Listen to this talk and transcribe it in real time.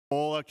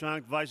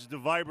electronic devices to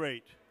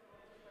vibrate.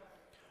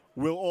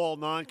 Will all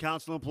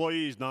non-council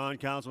employees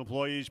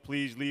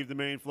please leave the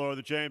main floor of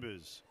the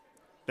chambers?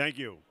 Thank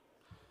you.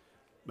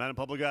 Madam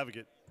Public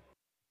Advocate.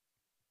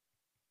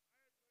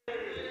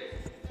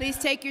 Please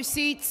take your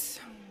seats.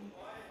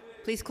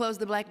 Please close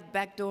the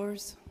back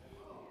doors.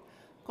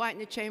 Quiet in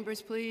the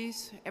chambers,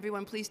 please.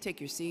 Everyone, please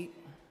take your seat.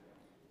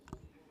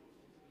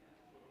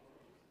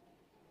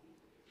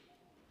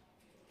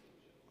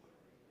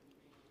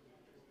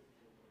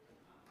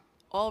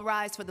 All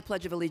rise for the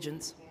Pledge of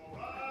Allegiance.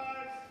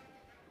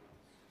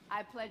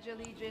 I pledge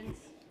allegiance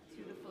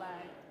to the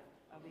flag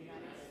of the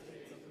United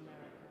States of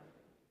America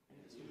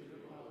and to the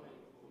republic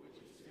for which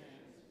it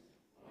stands,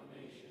 one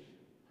nation,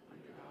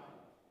 under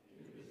God,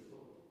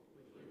 indivisible,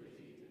 with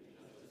liberty and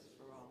justice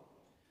for all.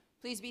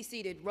 Please be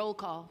seated. Roll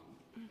call.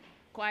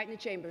 Quiet in the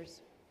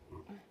chambers.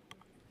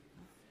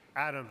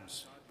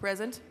 Adams.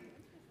 Present.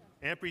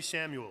 Ampry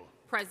Samuel.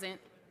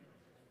 Present.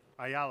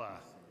 Ayala.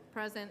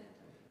 Present.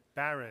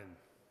 Barron.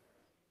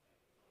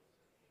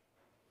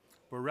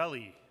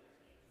 Borelli.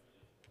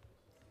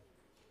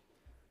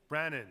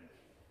 Brannan.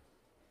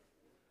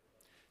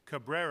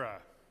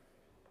 Cabrera.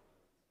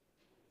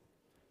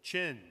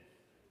 Chin.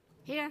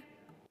 Here.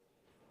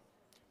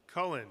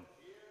 Cohen.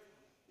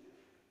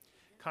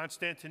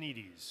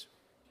 Constantinides.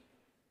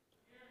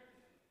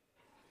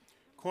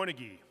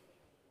 Cornegie.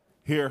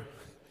 Here.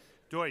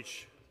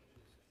 Deutsch.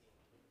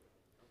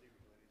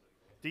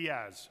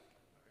 Diaz.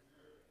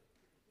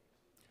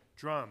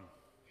 Drum.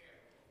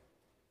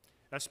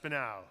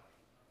 Espinal.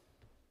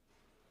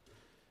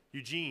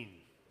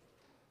 Eugene.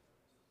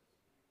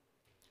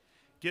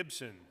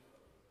 Gibson.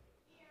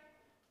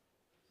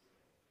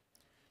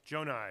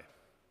 Jonai.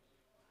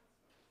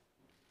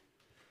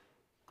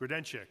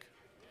 Grodenchik.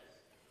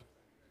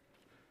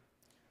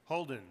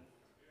 Holden.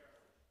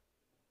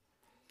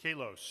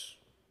 Kalos.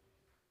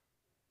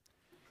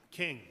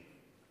 King.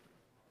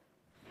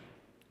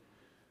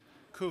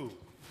 Koo.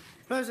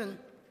 Present.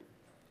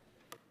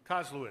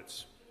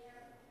 Koslowitz.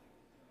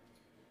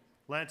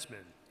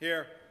 Lantzman.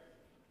 Here.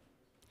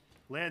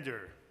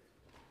 Lander.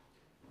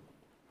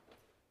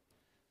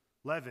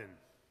 Levin.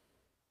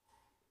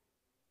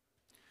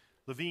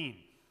 Levine.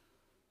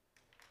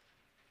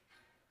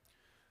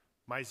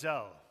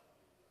 Mizell.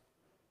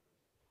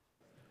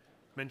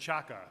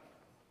 Menchaca.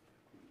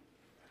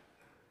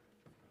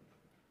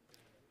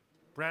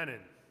 Brannan.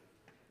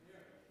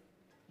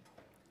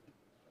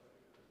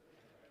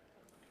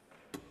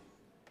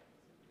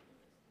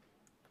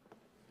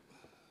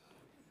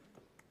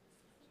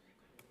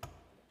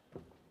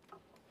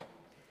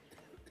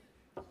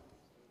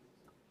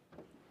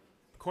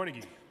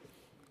 Cornegie.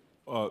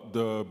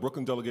 The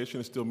Brooklyn delegation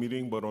is still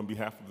meeting, but on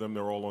behalf of them,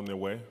 they're all on their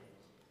way.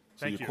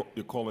 So Thank you.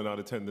 You're calling out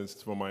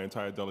attendance for my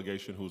entire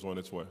delegation who's on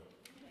its way.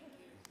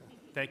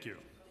 Thank you.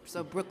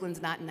 So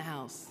Brooklyn's not in the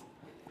house.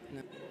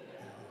 No.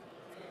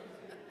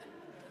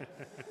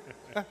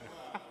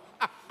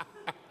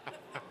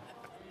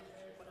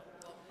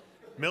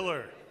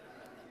 Miller.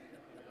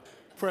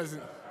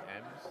 Present.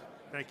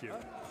 Thank you.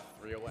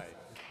 3 away.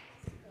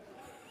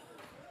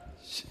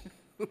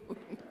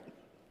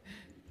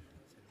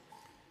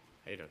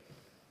 How you doing?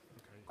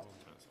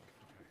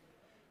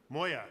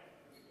 Moya.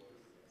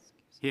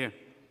 Here.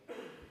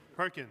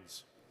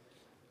 Perkins.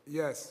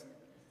 Yes.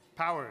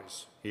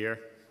 Powers. Here.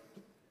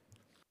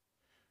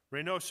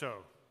 Reynoso.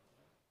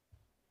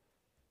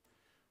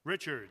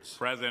 Richards.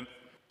 Present.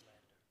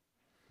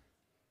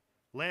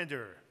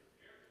 Lander.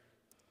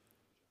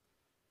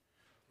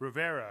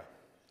 Rivera.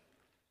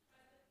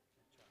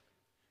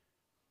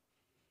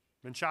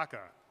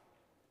 Menchaca.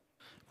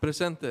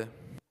 Presente.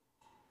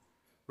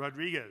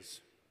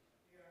 Rodriguez.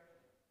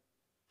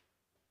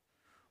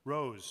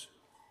 Rose.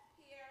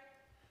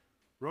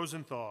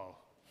 Rosenthal.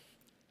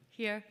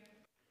 Here.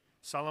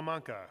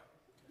 Salamanca.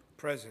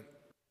 Present.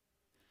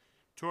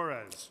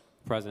 Torres.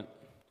 Present.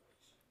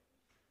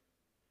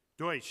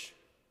 Deutsch.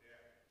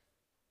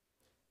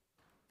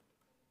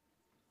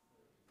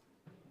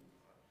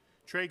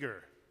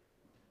 Traeger.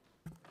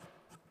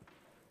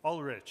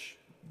 Ulrich.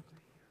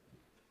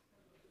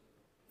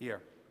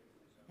 Here.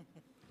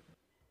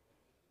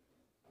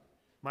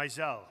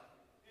 Mizell.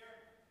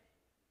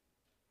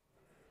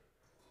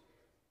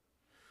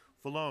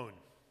 Falone.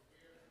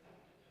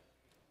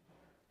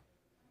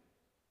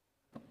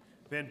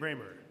 Van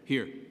Bramer.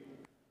 Here.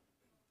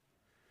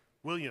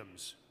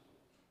 Williams.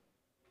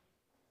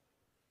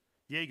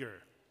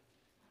 Yeager.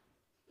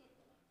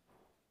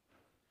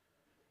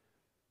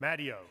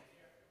 Matteo.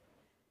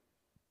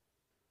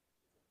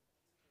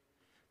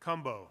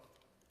 Cumbo.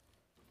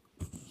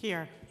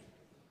 Here.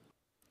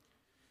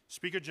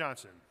 Speaker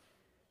Johnson.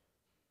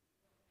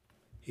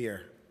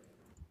 Here.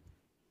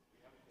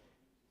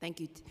 Thank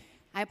you.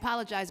 I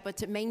apologize, but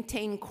to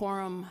maintain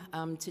quorum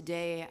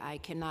today, I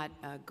cannot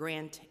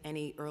grant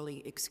any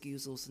early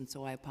excusals, and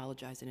so I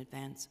apologize in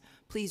advance.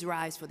 Please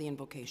rise for the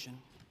invocation.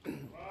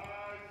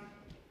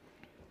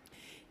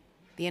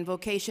 The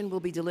invocation will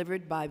be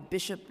delivered by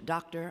Bishop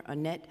Dr.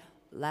 Annette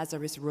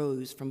Lazarus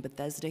Rose from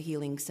Bethesda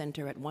Healing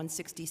Center at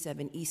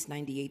 167 East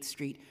 98th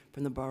Street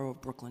from the Borough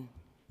of Brooklyn.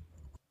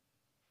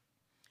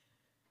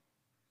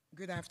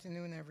 Good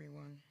afternoon,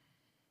 everyone.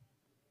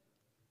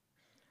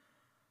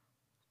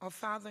 Our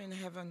Father in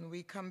heaven,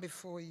 we come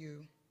before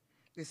you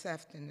this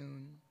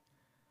afternoon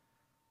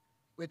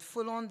with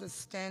full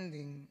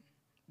understanding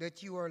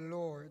that you are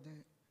Lord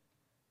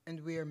and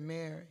we are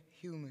mere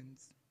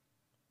humans.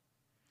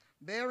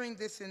 Bearing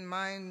this in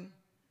mind,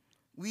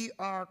 we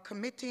are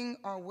committing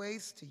our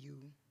ways to you,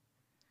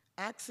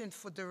 asking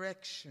for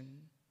direction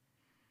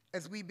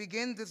as we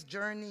begin this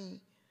journey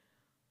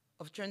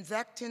of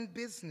transacting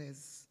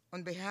business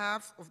on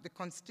behalf of the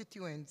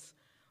constituents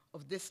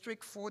of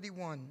District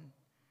 41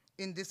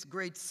 in this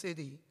great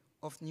city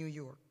of New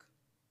York.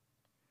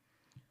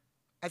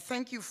 I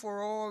thank you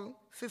for all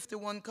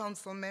 51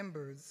 council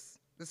members,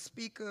 the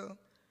Speaker,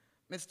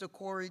 Mr.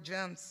 Corey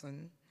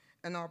Johnson,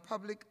 and our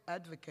public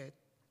advocate,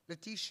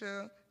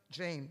 Letitia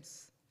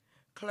James,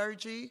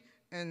 clergy,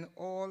 and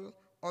all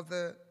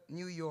other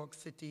New York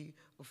City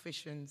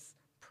officials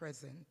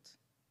present.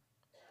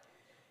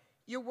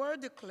 Your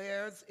word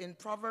declares in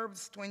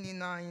Proverbs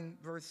 29,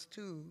 verse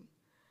 2,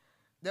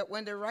 that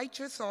when the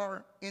righteous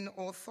are in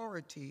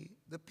authority,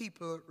 the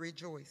people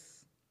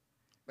rejoice.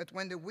 But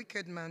when the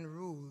wicked man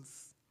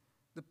rules,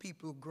 the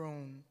people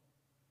groan.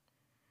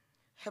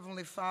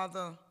 Heavenly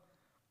Father,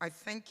 I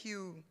thank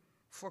you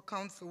for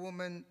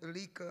Councilwoman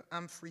Elika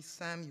Humphrey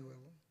Samuel.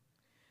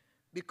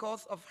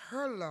 Because of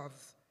her love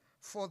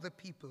for the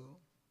people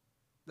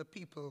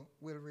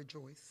will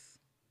rejoice.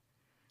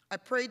 I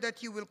pray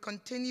that you will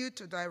continue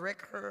to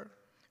direct her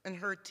and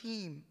her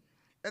team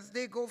as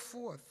they go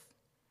forth.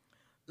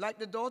 Like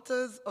the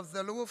daughters of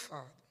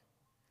Zelophehad,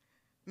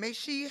 may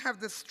she have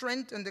the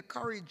strength and the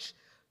courage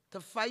to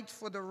fight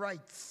for the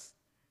rights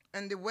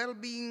and the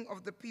well-being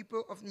of the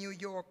people of New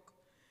York,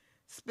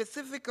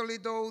 specifically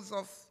those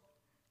of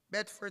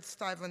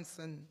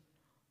Bedford-Stuyvesant,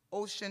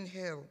 Ocean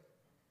Hill,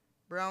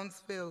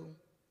 Brownsville,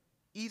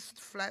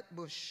 East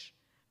Flatbush,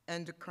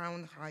 and the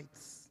Crown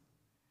Heights.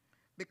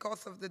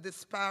 Because of the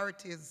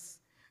disparities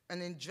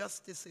and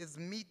injustices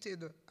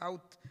meted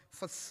out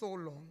for so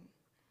long,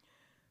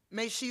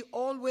 may she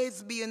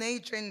always be an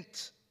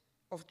agent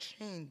of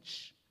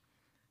change,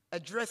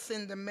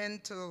 addressing the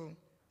mental,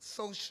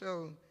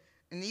 social,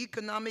 and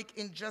economic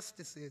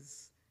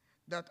injustices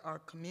that our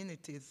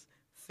communities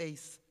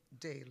face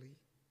daily.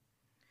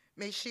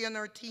 May she and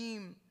her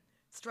team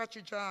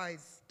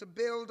strategize to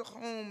build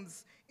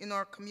homes in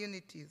our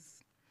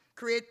communities,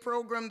 create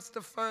programs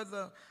to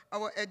further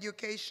our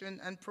education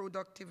and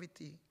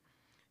productivity,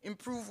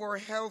 improve our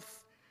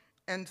health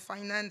and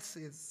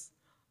finances,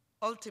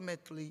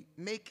 ultimately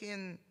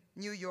making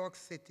New York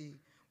City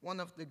one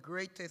of the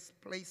greatest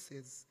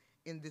places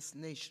in this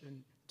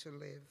nation to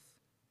live.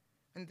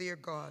 And dear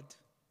God,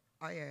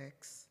 I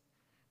ask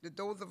that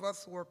those of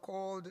us who are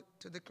called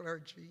to the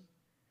clergy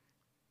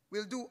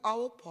will do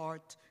our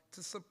part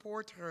to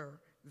support her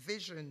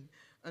vision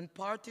and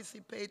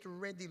participate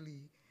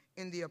readily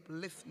in the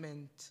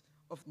upliftment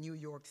of New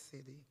York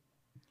City.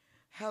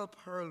 Help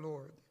her,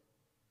 Lord,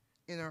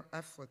 in her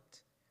effort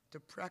to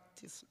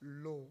practice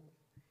law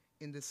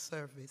in the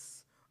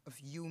service of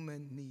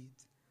human need.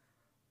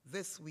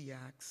 This we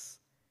ask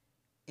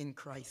in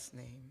Christ's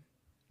name.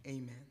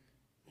 Amen.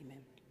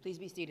 Amen. Please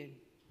be seated.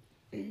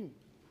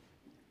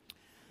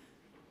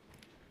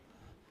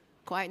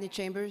 Quiet in the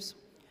chambers.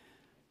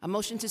 A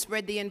motion to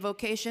spread the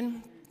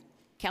invocation.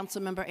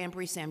 Councilmember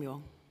Ambry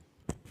Samuel.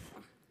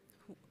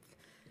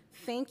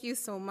 Thank you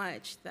so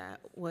much. That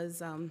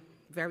was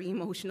very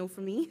emotional for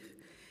me.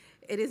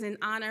 It is an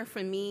honor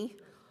for me.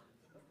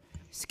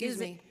 Excuse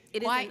me.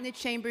 Quiet in the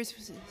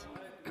chambers.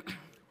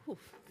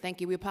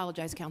 Thank you. We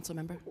apologize,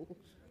 Councilmember.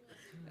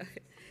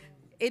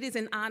 It is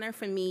an honor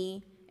for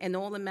me and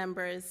all the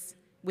members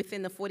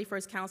within the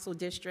 41st Council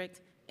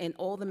District and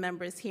all the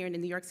members here in the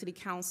New York City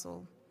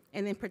Council,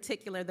 and in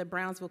particular the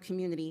Brownsville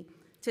community,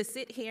 to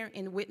sit here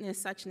and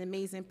witness such an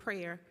amazing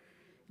prayer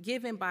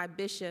given by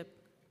Bishop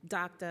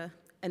Dr.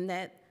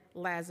 Annette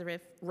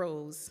Lazarus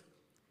Rose,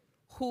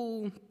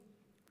 who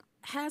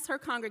has her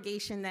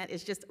congregation that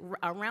is just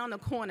around the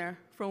corner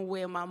from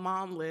where my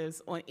mom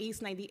lives on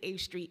East 98th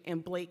Street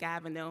and Blake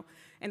Avenue.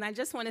 And I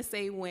just want to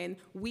say, when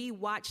we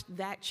watched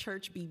that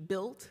church be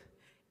built,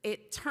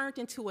 it turned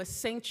into a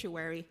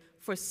sanctuary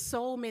for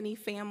so many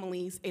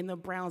families in the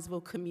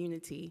Brownsville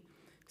community.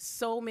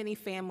 So many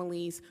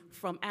families,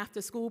 from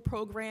after-school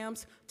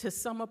programs to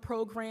summer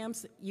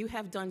programs. You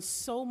have done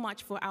so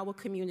much for our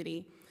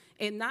community.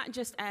 And not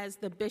just as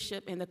the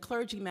bishop and the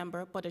clergy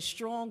member, but a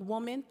strong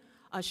woman,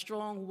 a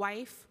strong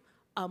wife,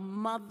 a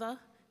mother,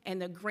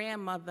 and a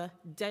grandmother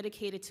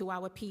dedicated to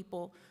our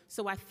people.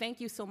 So I thank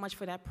you so much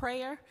for that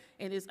prayer.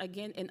 It is,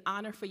 again, an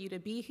honor for you to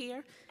be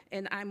here.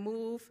 And I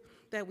move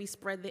that we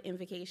spread the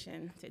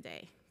invocation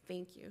today.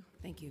 Thank you.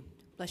 Thank you.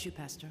 Bless you,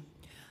 Pastor.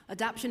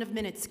 Adoption of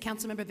minutes.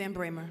 Councilmember Van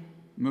Bramer.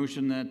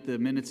 Motion that the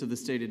minutes of the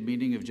stated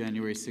meeting of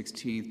January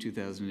 16,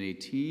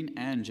 2018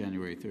 and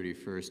January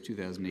 31st,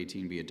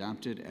 2018 be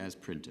adopted as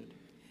printed.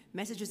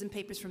 Messages and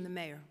papers from the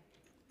mayor.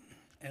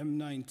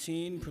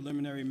 M19,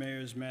 Preliminary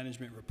Mayor's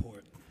Management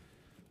Report.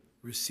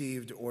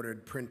 Received,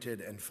 ordered,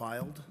 printed, and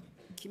filed.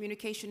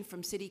 Communication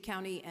from city,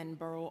 county, and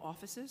borough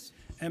offices.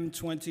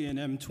 M20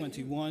 and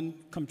M21,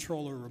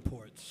 Comptroller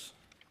Reports.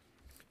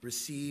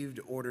 Received,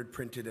 ordered,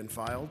 printed, and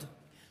filed.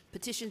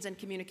 Petitions and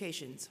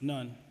communications.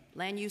 None.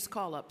 Land use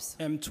call-ups.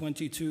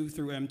 M22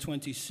 through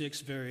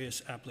M26,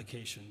 various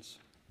applications.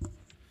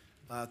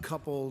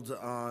 Coupled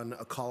on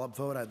a call-up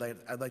vote,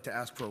 I'd like to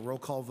ask for a roll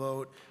call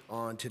vote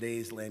on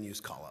today's land use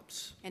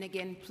call-ups. And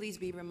again, please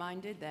be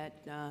reminded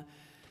that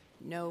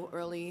no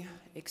early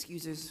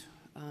excuses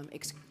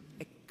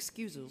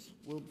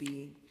will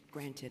be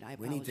granted. I apologize.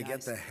 We need to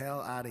get the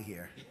hell out of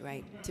here.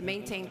 Right, to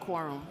maintain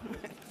quorum.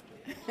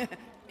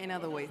 In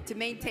other ways, to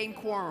maintain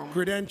quorum.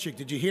 Grudenchik,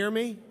 did you hear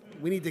me?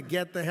 We need to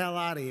get the hell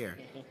out of here.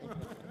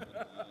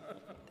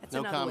 That's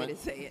another way to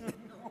say it.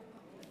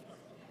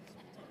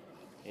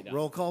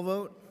 Roll call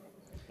vote?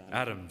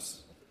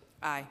 Adams.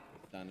 Aye.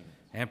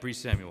 Ampry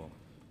Samuel.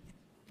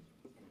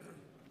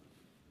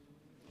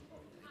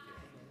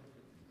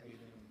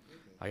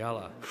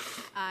 Ayala.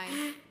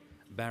 Aye.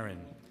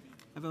 Barron.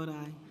 I vote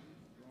aye.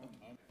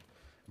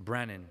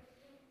 Brannon.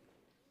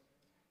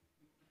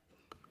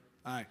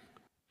 Aye.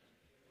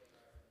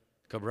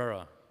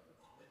 Cabrera.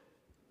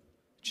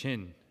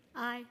 Chin.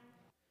 Aye.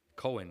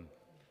 Cohen.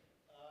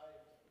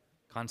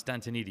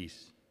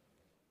 Constantinides.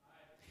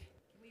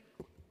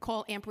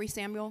 Call Ampry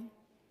Samuel.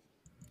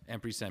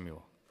 Ampry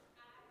Samuel.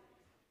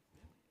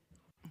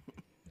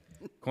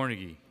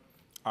 Cornegie.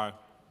 Aye.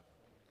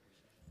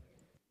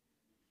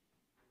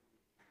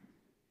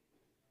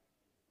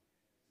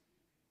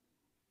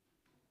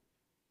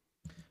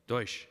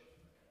 Deutsch.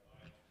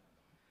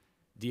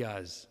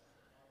 Diaz.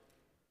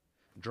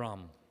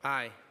 Drum.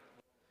 Aye.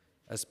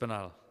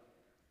 Espinal.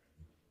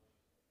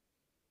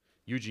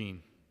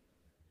 Eugene.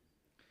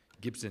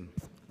 Gibson.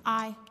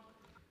 Aye.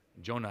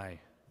 Jonai.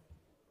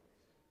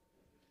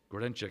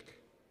 Grodenchik.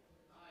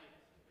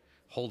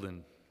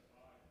 Holden.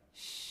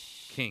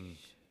 King.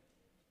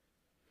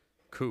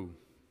 Koo.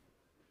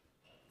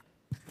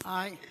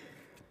 Aye.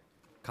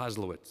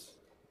 Kozlowitz.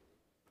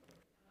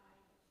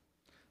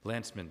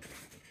 Lanceman.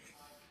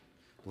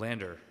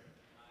 Lander.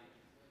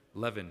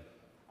 Levin.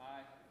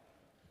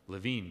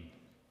 Levine.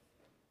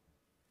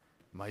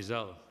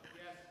 Mizell.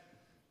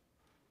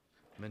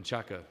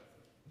 Menchaca.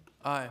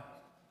 Aye.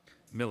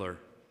 Miller.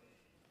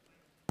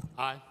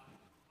 Aye.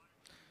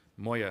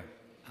 Moya.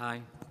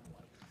 Aye.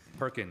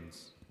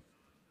 Perkins.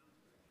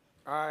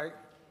 Aye.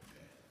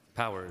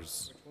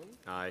 Powers.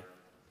 Aye.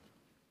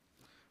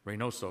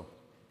 Reynoso.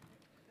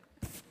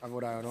 I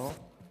vote aye on all.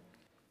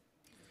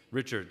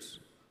 Richards.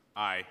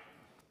 Aye.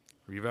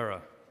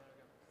 Rivera.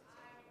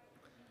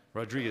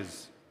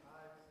 Rodriguez.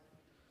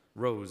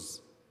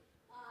 Rose.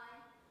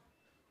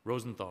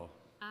 Rosenthal.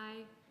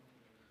 Aye.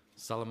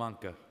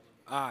 Salamanca.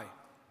 Aye.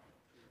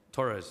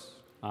 Torres.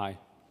 Aye.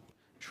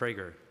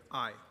 Traeger.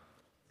 Aye.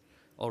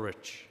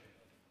 Ulrich.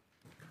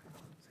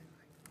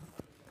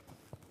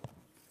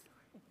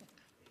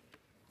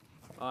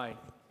 Aye.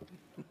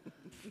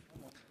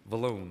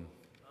 Valone.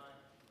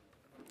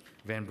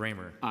 Van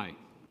Bramer. Aye.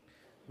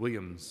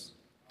 Williams.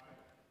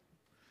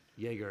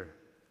 Yeager.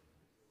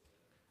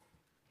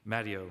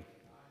 Matteo.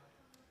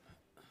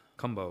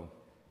 Cumbo.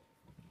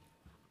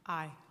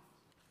 Aye.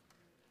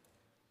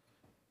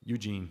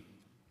 Eugene.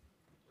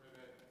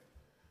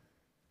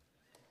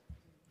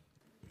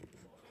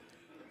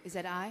 Is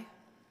that aye?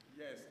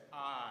 Yes,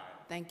 aye.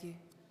 Thank you.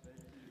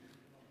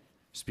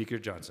 Speaker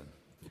Johnson.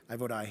 I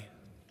vote aye.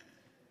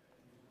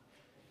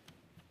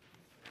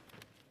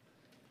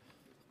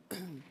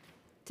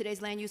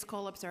 Today's land use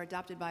call-ups are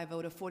adopted by a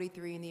vote of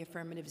 43 in the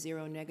affirmative,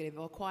 0 negative.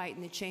 All quiet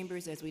in the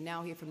chambers as we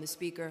now hear from the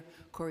Speaker,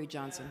 Corey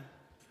Johnson.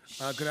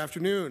 Good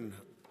afternoon.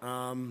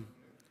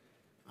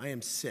 I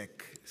am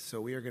sick, so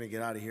we are going to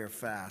get out of here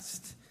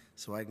fast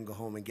so I can go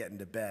home and get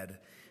into bed.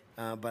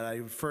 But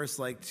I would first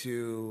like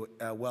to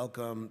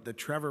welcome the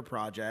Trevor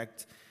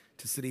Project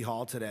to City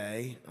Hall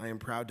today. I am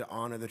proud to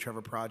honor the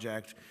Trevor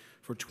Project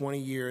for 20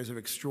 years of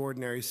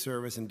extraordinary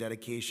service and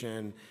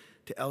dedication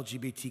to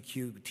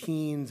LGBTQ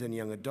teens and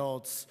young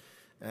adults.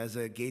 As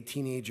a gay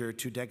teenager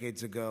 2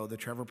 decades ago, the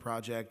Trevor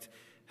Project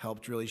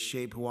helped really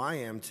shape who I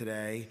am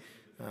today.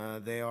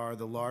 They are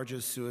the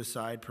largest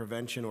suicide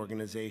prevention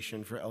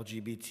organization for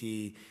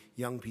LGBT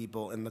young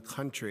people in the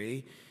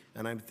country,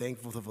 and I'm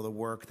thankful for the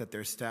work that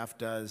their staff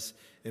does.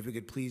 If we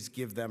could please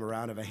give them a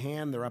round of a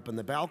hand. They're up in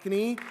the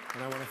balcony,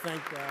 and I want to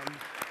thank them.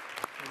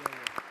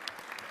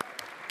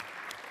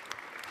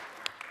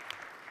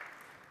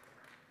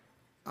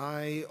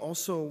 I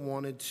also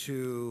wanted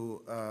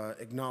to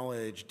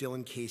acknowledge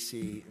Dylan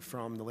Casey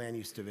from the Land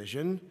Use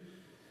Division.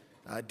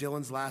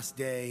 Dylan's last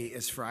day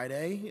is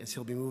Friday, as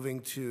he'll be moving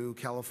to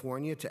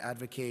California to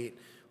advocate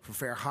for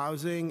fair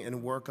housing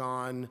and work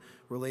on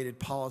related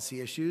policy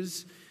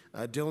issues.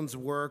 Dylan's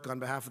work on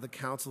behalf of the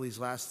council these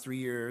last 3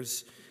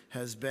 years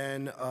has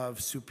been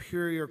of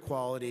superior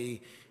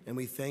quality, and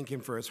we thank him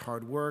for his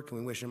hard work, and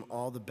we wish him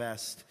all the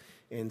best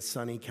in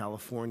sunny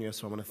California.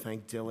 So I want to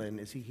thank Dylan.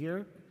 Is he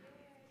here?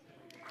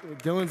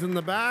 Dylan's in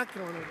the back.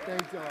 I want to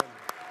thank Dylan.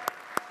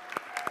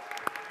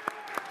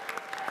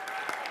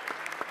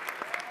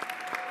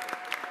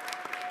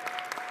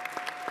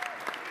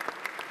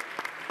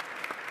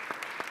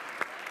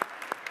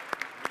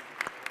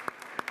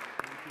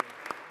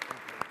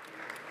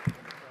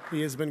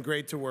 He has been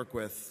great to work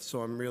with,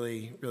 so I'm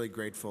really, really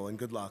grateful, and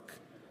good luck.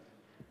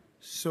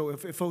 So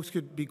if folks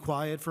could be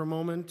quiet for a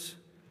moment.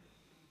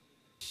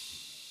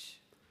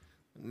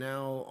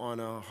 Now, on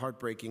a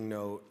heartbreaking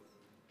note,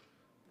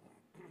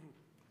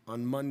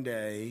 on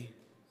Monday,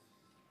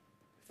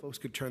 folks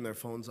could turn their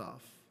phones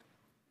off.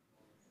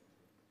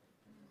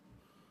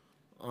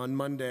 On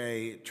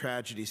Monday,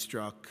 tragedy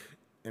struck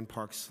in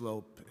Park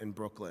Slope in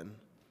Brooklyn,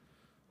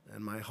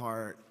 and my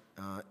heart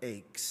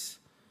aches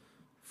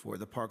for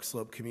the Park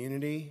Slope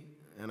community,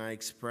 and I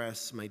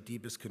express my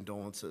deepest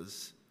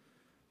condolences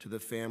to the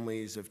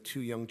families of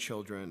 2 young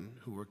children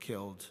who were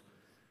killed,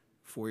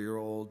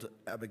 4-year-old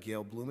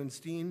Abigail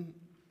Blumenstein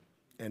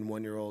and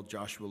 1-year-old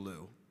Joshua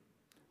Liu.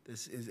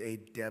 This is a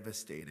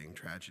devastating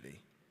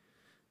tragedy,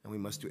 and we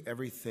must do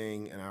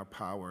everything in our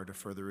power to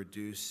further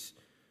reduce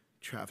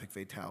traffic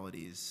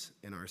fatalities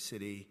in our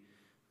city.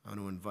 I want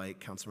to invite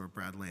Councilmember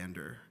Brad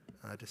Lander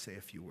to say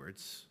a few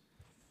words.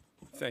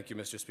 Thank you,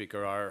 Mr.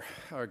 Speaker. Our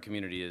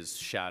community is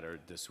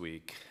shattered this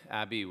week.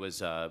 Abby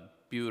was a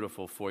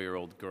beautiful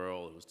 4-year-old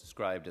girl who was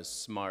described as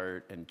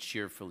smart and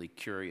cheerfully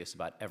curious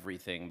about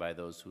everything by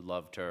those who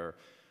loved her.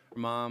 Her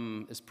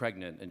mom is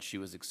pregnant, and she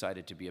was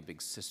excited to be a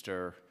big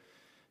sister.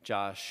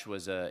 Josh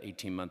was a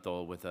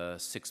 18-month-old with a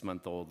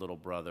 6-month-old little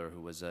brother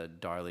who was a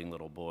darling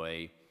little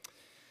boy.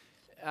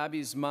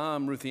 Abby's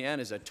mom, Ruthie Ann,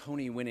 is a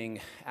Tony-winning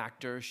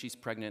actor. She's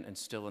pregnant and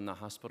still in the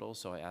hospital,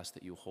 so I ask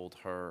that you hold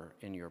her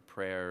in your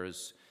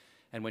prayers.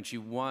 And when she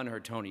won her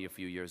Tony a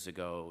few years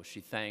ago,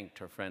 she thanked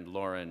her friend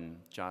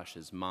Lauren,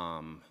 Josh's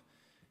mom,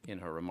 in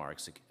her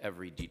remarks. Like,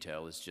 every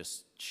detail is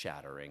just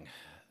shattering.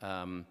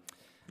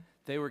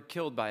 They were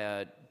killed by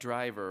a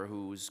driver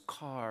whose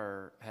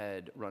car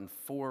had run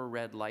 4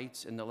 red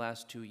lights in the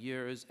last 2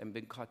 years and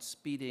been caught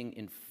speeding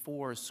in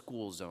 4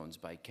 school zones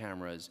by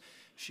cameras.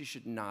 She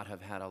should not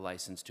have had a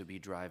license to be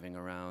driving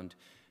around.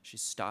 She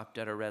stopped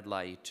at a red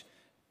light,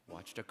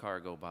 watched a car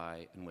go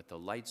by, and with the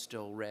light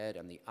still red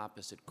and the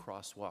opposite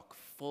crosswalk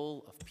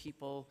full of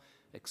people,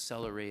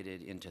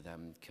 accelerated into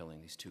them, killing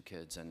these 2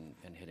 kids and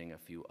hitting a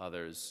few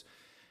others.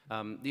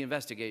 The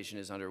investigation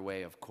is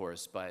underway, of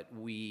course, but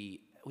we've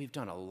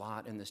done a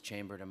lot in this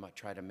chamber to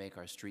try to make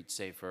our streets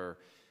safer,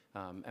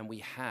 and we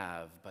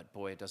have, but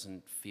boy, it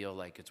doesn't feel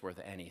like it's worth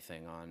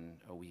anything on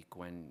a week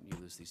when you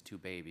lose these 2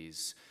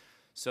 babies.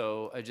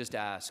 So I just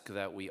ask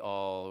that we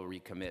all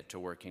recommit to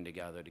working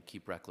together to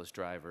keep reckless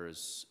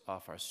drivers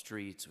off our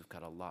streets. We've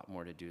got a lot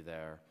more to do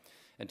there,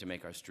 and to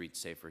make our streets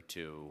safer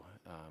too.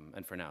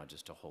 And for now,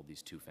 just to hold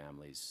these 2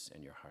 families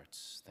in your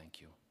hearts.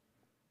 Thank you.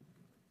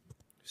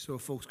 So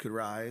if folks could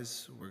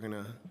rise, we're going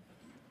to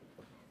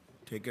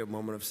take a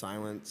moment of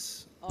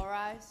silence. All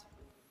rise.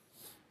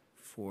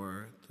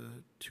 For the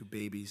 2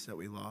 babies that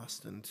we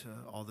lost, and to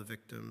all the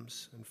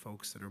victims and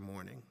folks that are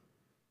mourning.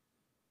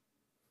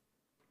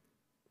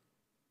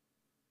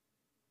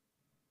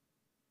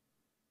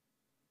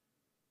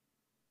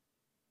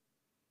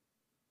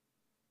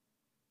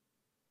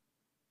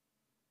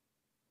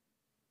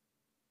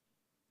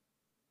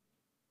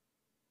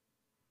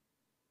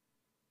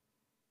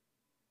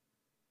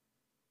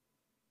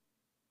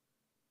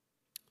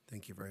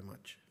 Thank you very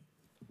much.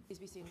 Please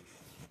be seated.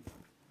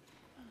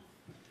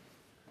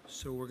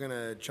 So we're going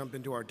to jump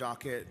into our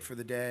docket for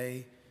the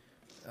day.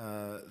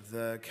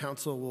 The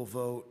council will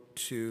vote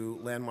to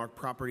landmark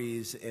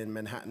properties in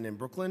Manhattan and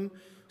Brooklyn,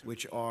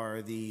 which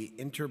are the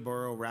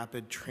Interborough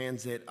Rapid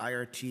Transit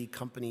IRT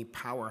Company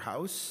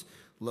Powerhouse,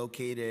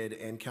 located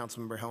in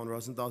Councilmember Helen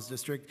Rosenthal's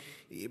district.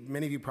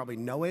 Many of you probably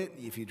know it.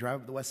 If you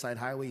drive up the West Side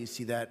Highway, you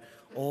see that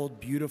old,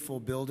 beautiful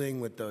building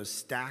with those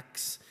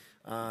stacks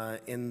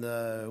in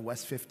the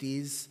West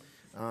 50s.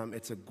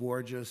 It's a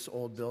gorgeous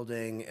old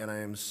building, and I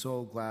am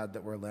so glad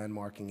that we're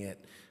landmarking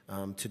it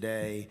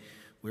today.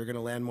 We're going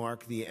to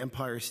landmark the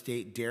Empire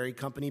State Dairy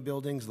Company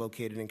buildings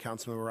located in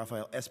Councilmember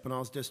Rafael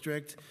Espinal's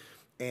district,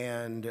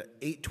 and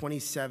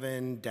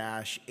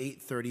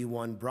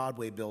 827-831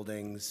 Broadway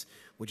buildings,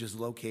 which is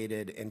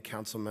located in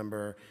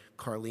Councilmember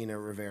Carlina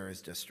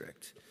Rivera's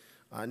district.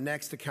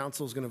 Next, the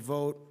council is going to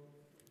vote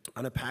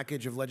on a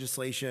package of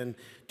legislation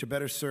to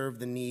better serve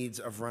the needs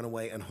of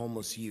runaway and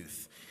homeless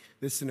youth.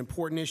 This is an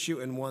important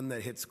issue and one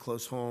that hits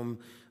close home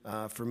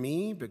for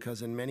me,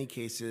 because in many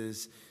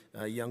cases,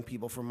 young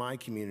people from my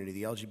community,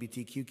 the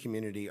LGBTQ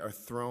community, are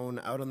thrown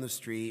out on the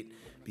street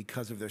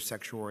because of their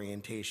sexual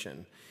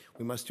orientation.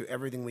 We must do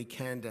everything we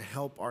can to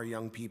help our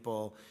young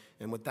people,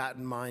 and with that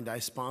in mind, I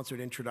sponsored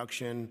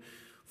Introduction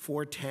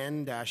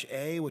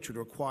 410-A, which would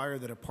require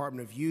the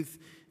Department of Youth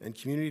and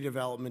Community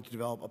Development to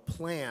develop a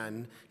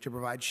plan to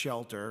provide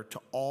shelter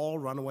to all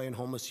runaway and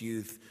homeless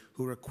youth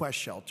who request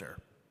shelter.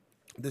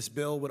 This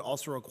bill would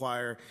also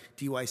require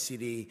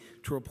DYCD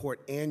to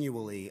report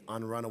annually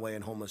on runaway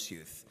and homeless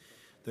youth.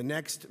 The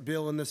next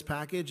bill in this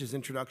package is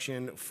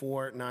Introduction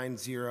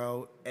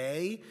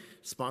 490A,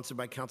 sponsored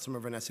by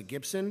Councilmember Vanessa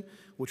Gibson,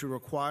 which would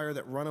require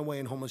that runaway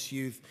and homeless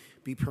youth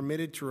be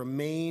permitted to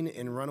remain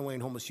in runaway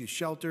and homeless youth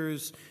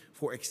shelters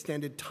for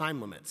extended time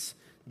limits,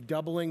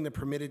 doubling the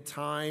permitted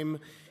time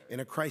in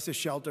a crisis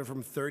shelter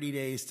from 30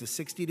 days to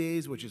 60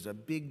 days, which is a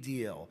big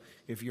deal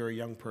if you're a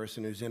young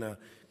person who's in a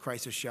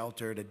crisis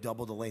shelter, to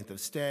double the length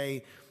of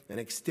stay, and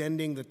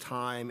extending the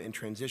time in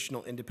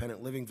transitional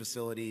independent living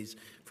facilities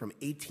from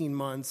 18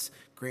 months,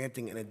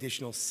 granting an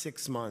additional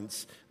 6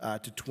 months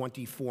to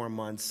 24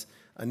 months,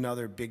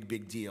 another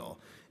big deal.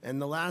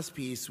 And the last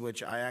piece,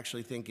 which I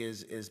actually think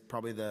is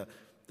probably the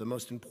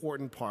most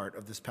important part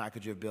of this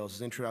package of bills,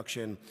 is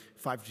Introduction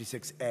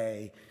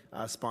 556A,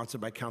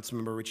 sponsored by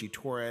Councilmember Richie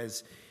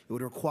Torres. It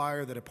would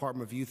require the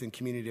Department of Youth and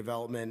Community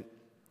Development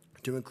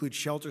to include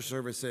shelter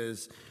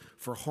services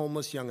for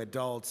homeless young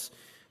adults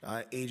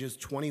ages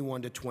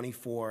 21 to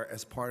 24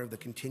 as part of the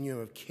continuum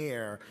of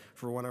care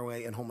for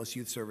runaway and homeless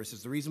youth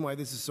services. The reason why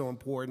this is so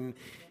important,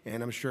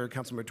 and I'm sure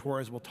Councilmember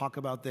Torres will talk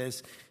about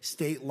this,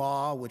 state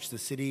law, which the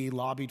city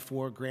lobbied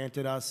for,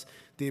 granted us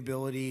the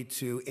ability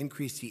to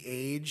increase the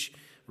age.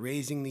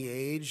 Raising the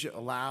age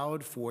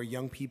allowed for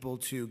young people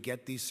to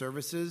get these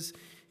services.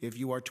 If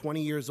you are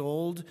 20 years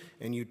old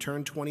and you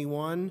turn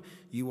 21,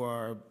 you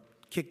are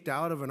kicked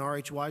out of an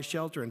RHY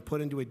shelter and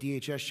put into a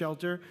DHS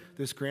shelter.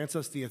 This grants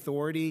us the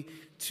authority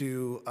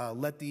to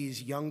let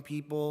these young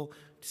people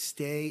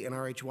stay in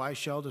RHY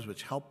shelters,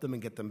 which help them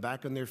and get them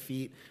back on their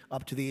feet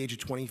up to the age of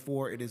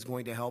 24. It is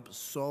going to help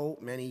so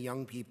many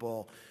young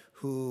people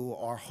who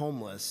are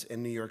homeless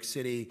in New York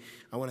City.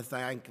 I want to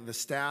thank the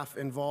staff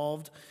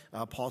involved,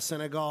 Paul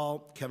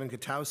Senegal, Kevin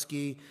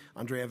Katowski,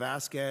 Andrea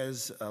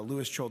Vasquez,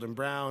 Louis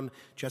Cholden-Brown,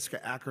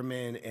 Jessica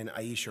Ackerman, and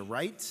Aisha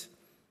Wright.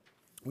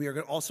 We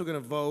are also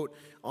going to vote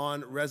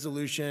on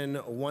Resolution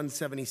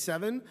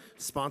 177,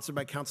 sponsored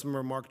by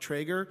Councilmember Mark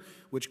Traeger,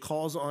 which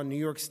calls on the New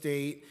York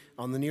State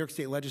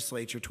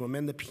Legislature to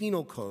amend the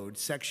Penal Code,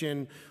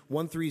 Section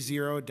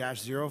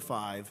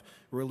 130-05,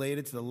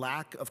 related to the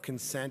lack of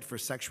consent for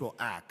sexual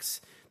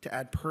acts, to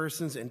add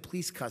persons in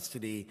police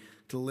custody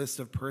to the list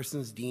of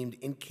persons deemed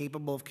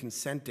incapable of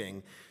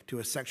consenting to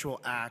a sexual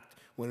act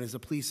when as a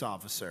police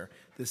officer.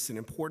 This is an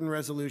important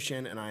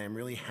resolution, and I am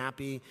really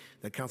happy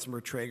that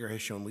Councilmember Traeger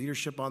has shown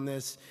leadership on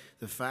this.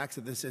 The fact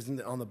that this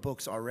isn't on the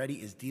books already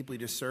is deeply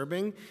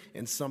disturbing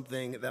and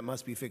something that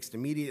must be fixed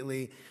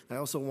immediately. I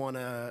also want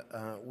to,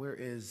 where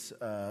is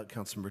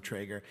Councilmember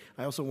Traeger?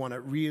 I also want to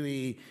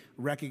really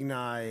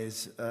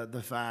recognize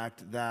the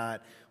fact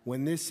that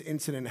when this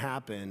incident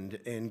happened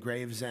in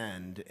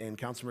Gravesend, in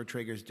Councilmember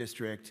Traeger's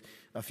district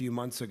a few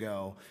months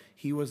ago,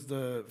 he was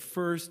the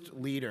first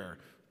leader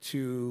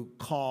to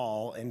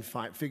call and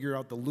figure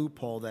out the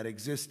loophole that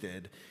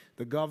existed.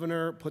 The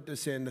governor put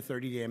this in the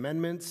 30-day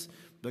amendments,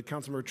 but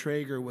Councilmember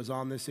Traeger was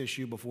on this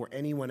issue before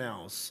anyone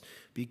else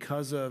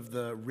because of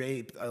the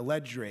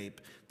alleged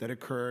rape that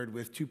occurred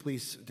with 2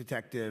 police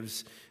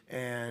detectives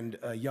and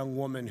a young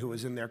woman who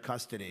was in their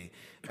custody.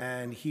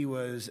 And he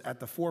was at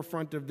the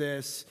forefront of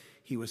this.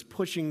 He was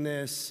pushing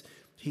this.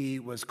 He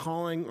was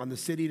calling on the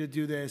city to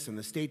do this and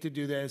the state to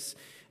do this.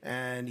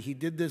 And he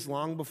did this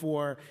long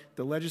before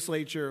the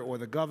legislature or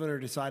the governor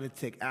decided to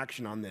take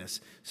action on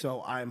this.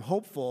 So I'm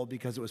hopeful,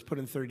 because it was put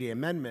in 30-day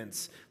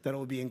amendments, that it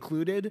will be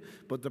included.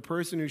 But the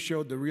person who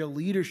showed the real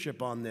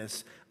leadership on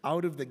this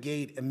out of the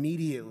gate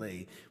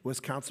immediately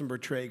was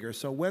Councilmember Traeger.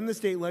 So when the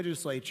state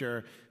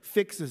legislature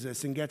fixes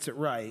this and gets it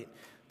right,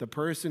 the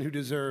person who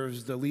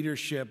deserves the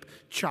leadership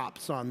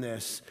chops on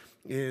this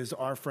is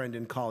our friend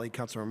and colleague,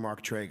 Councilmember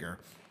Mark Traeger.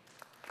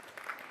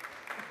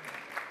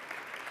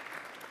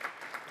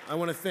 I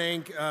want to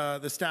thank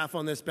the staff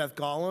on this, Beth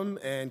Gollum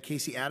and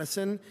Casey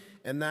Addison,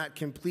 and that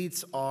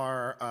completes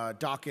our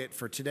docket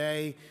for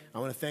today. I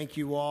want to thank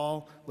you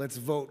all. Let's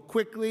vote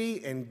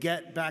quickly and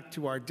get back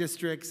to our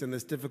districts in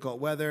this difficult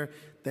weather.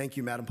 Thank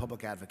you, Madam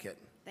Public Advocate.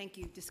 Thank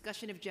you.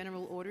 Discussion of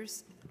general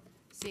orders.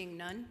 Seeing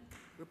none.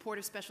 Report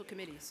of special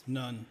committees.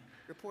 None.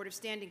 Report of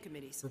standing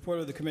committees. Report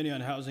of the Committee on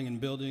Housing and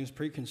Buildings,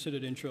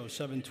 pre-considered intro of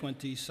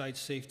 720 site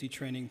safety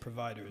training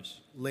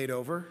providers. Laid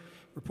over.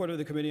 Report of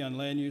the Committee on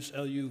Land Use,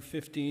 LU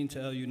 15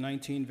 to LU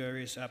 19,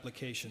 various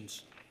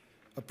applications.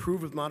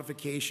 Approved with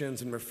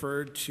modifications and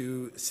referred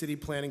to City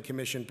Planning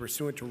Commission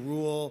pursuant to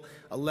Rule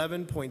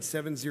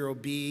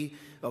 11.70B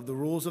of the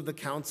Rules of the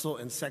Council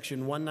and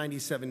Section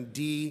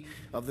 197D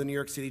of the New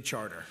York City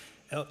Charter.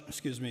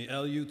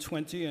 LU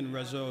 20 and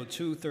Reso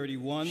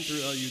 231 through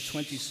LU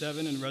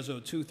 27 and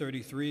Reso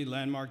 233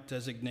 landmark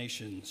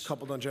designations.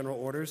 Coupled on general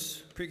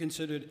orders.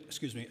 Pre-considered,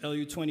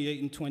 LU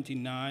 28 and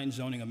 29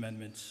 zoning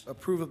amendments.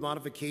 Approved with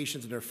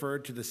modifications and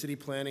referred to the City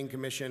Planning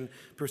Commission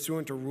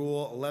pursuant to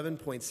Rule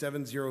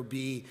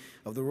 11.70B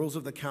of the Rules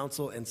of the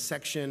Council and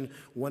Section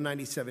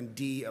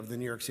 197D of the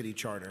New York City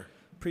Charter.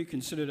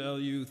 Pre-considered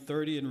LU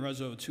 30 and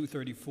Reso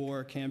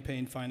 234,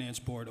 Campaign Finance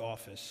Board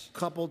Office.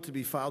 Coupled to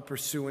be filed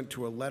pursuant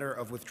to a letter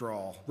of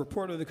withdrawal.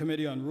 Report of the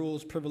Committee on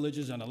Rules,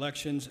 Privileges, and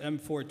Elections,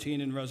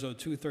 M14 and Reso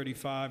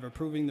 235,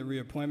 approving the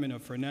reappointment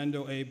of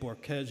Fernando A.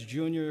 Borquez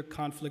Jr.,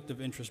 Conflict of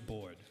Interest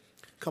Board.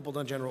 Coupled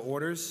on general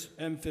orders.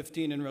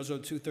 M15 and Reso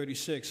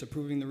 236,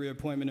 approving the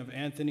reappointment of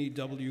Anthony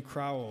W.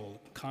 Crowell,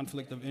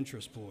 Conflict of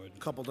Interest Board.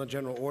 Coupled on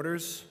general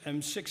orders.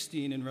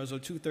 M16 and Reso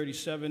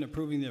 237,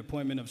 approving the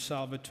appointment of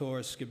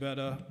Salvatore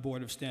Schibetta,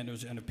 Board of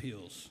Standards and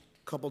Appeals.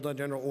 Coupled on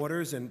general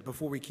orders. And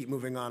before we keep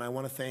moving on, I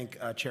want to thank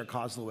Chair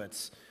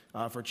Kozlowitz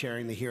for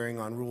chairing the hearing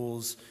on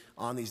rules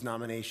on these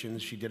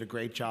nominations. She did a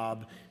great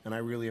job, and I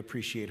really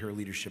appreciate her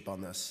leadership on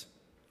this.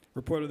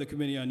 Report of the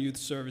Committee on Youth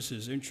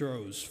Services,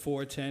 intros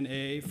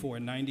 410A,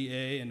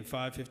 490A, and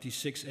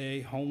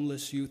 556A,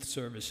 Homeless Youth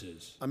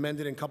Services.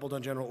 Amended and coupled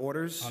on general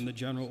orders. On the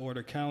general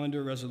order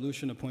calendar,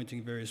 resolution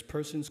appointing various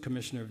persons,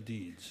 Commissioner of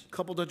Deeds.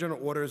 Coupled on general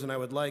orders, and I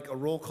would like a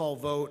roll call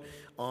vote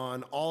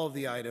on all of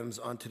the items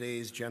on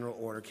today's general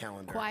order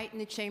calendar. Quiet in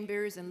the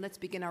chambers, and let's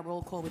begin our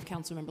roll call with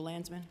Councilmember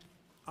Landsman.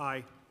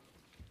 Aye.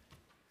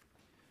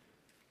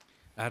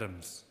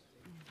 Adams.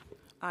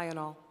 Aye on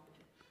all.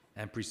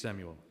 Ampry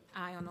Samuel.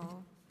 Aye on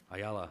all.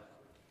 Ayala.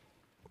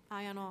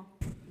 Aye on all.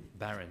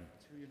 Barron.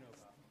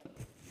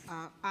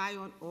 Aye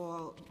on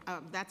all.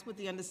 That's with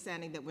the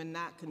understanding that we're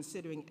not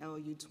considering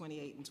LU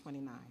 28 and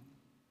 29.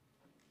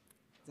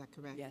 Is that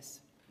correct? Yes.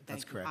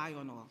 That's Thank you. correct. Aye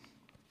on all.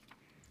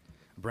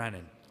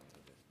 Brannon.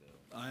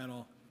 Aye on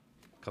all.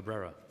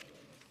 Cabrera.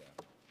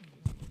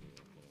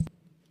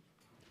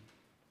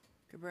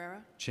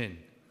 Cabrera? Chin.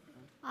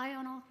 Aye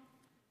on all.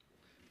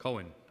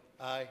 Cohen.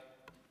 Aye.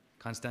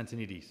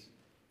 Constantinides.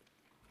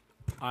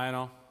 Aye on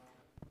all.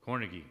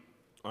 Cornegie.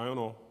 Aye on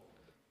all.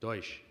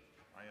 Deutsch.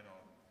 Aye on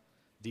all.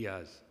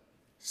 Diaz.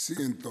 Sí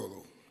en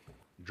todo.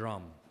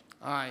 Drum.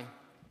 Aye.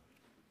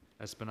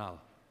 Espinal.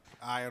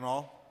 Aye on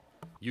all.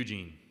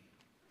 Eugene.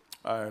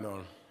 Aye on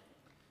all.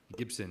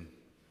 Gibson.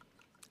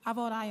 I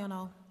vote aye on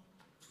all.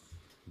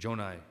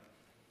 Jonai.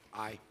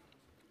 Aye.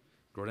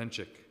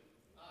 Grodenchik.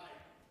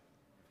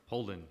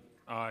 Holden.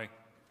 Aye.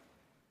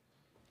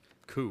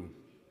 Koo.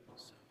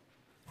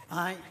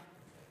 Aye.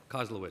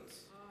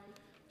 Kozlowitz.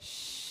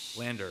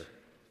 Lander.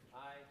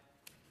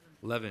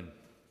 Levin.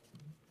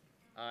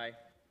 Aye.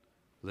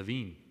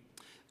 Levine.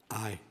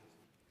 Aye.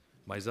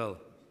 Mizell.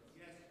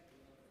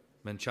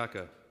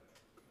 Menchaca.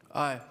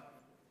 Aye.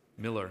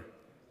 Miller.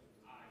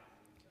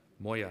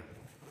 Moya.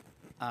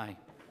 Aye.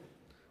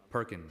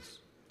 Perkins.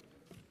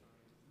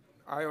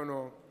 Aye on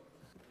all.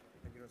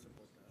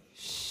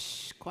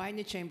 Shh. Quiet in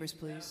the chambers,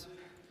 please.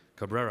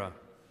 Cabrera.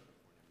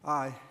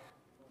 Aye.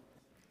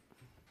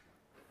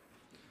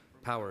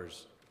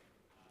 Powers.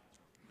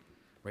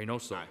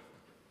 Reynoso.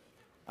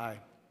 Aye.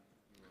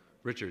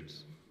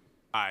 Richards.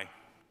 Aye.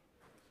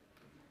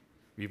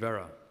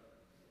 Rivera.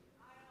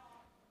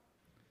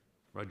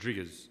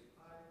 Rodriguez.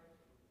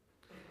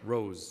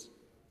 Rose.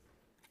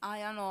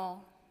 Aye on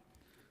all.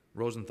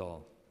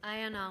 Rosenthal.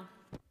 Aye on all.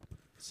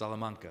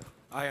 Salamanca.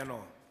 Aye on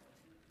all.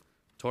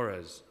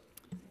 Torres.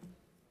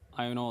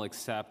 Aye on all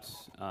except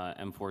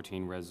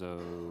M14 Reso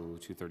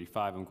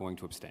 235. I'm going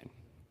to abstain.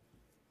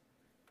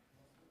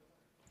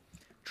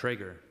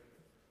 Traeger.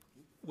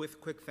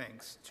 With quick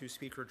thanks to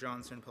Speaker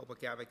Johnson,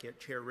 Public Advocate,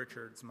 Chair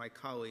Richards, my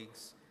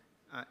colleagues,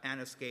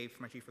 Anna Scaife,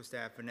 my Chief of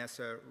Staff,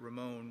 Vanessa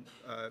Ramon,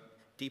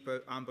 Deepa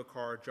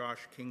Ambakar,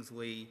 Josh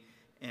Kingsley,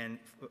 and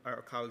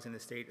our colleagues in the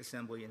State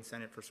Assembly and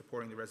Senate for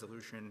supporting the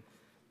resolution.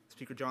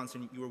 Speaker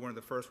Johnson, you were one of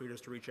the first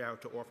leaders to reach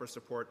out to offer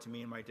support to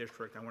me and my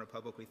district. I want to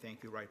publicly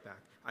thank you right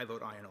back. I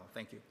vote aye on all.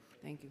 Thank you.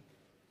 Thank you.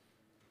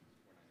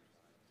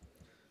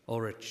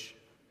 Ulrich.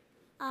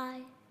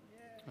 Aye.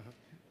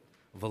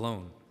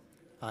 Vallone.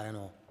 Aye on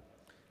all.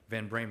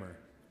 Van Bramer.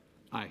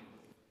 Aye.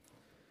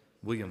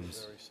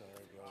 Williams.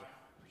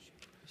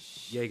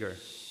 Yeager.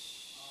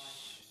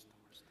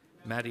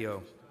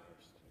 Matteo.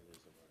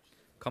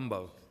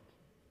 Cumbo.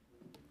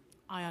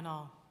 Aye on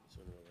all.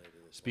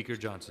 Speaker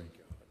Johnson.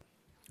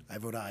 I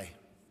vote aye.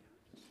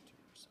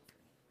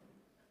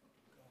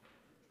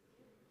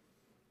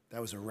 That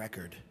was a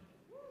record.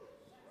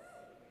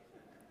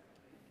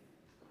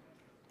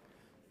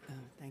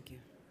 Thank you.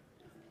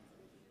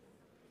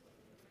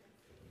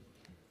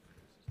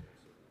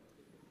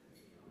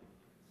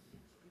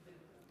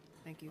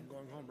 Thank you.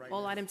 Going home right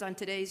All now. items on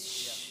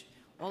today's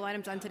all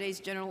items on today's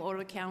general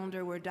order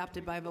calendar were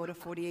adopted by a vote of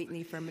 48 in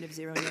the affirmative,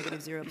 0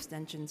 negative, 0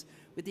 abstentions,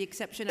 with the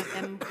exception of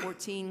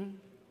M14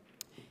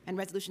 and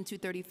Resolution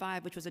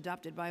 235, which was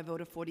adopted by a vote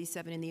of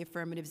 47 in the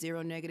affirmative,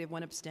 0 negative,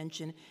 1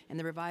 abstention, and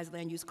the revised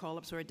land use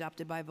call-ups were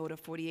adopted by a vote of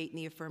 48 in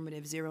the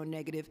affirmative, 0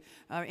 negative.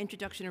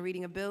 Introduction and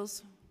reading of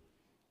bills.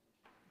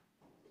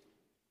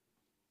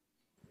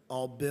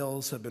 All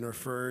bills have been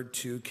referred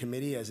to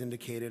committee as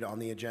indicated on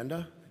the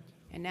agenda.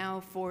 And now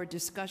for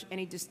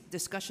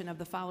discussion of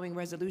the following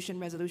resolution,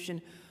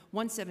 Resolution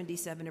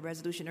 177, a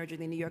resolution urging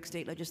the New York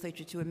State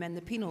Legislature to amend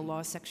the penal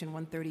law, Section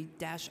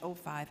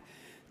 130-05,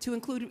 to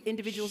include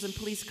individuals in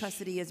police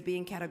custody as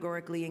being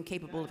categorically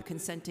incapable of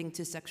consenting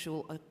to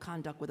sexual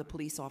conduct with a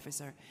police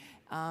officer.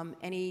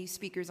 Any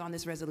speakers on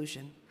this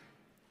resolution?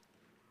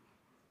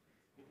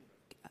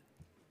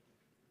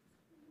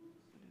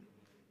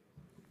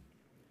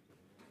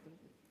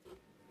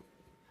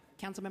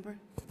 Councilmember?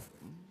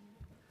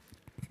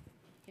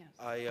 Yes.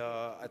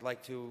 I'd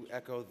like to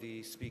echo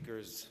the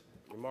speaker's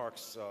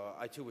remarks.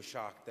 I too was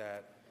shocked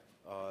that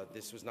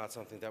this was not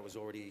something that was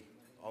already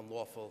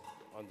unlawful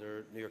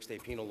under New York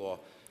State penal law.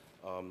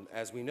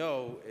 As we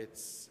know,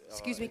 it's...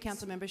 Excuse me,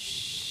 Councilmember.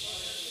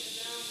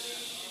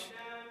 Shh.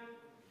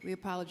 We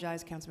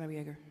apologize, Councilmember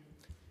Yeager.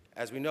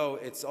 As we know,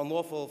 it's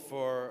unlawful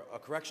for a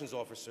corrections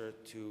officer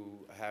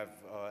to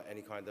have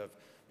any kind of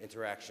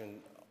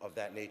interaction of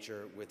that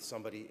nature with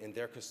somebody in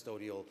their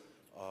custodial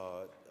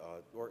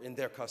or in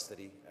their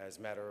custody, as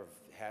a matter of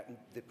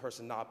the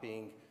person not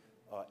being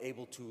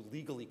able to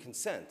legally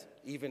consent,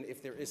 even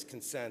if there is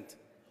consent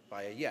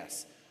by a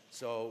yes.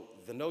 So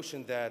the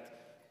notion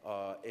that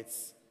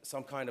it's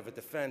some kind of a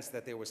defense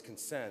that there was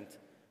consent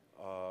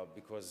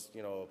because,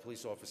 you know, a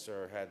police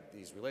officer had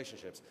these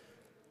relationships,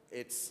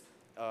 it's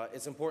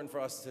important for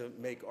us to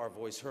make our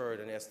voice heard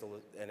and ask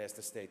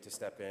the state to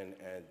step in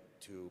and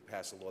to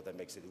pass a law that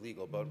makes it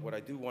illegal. But what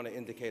I do want to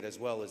indicate as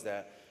well is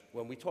that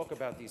when we talk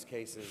about these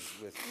cases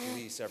with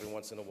police every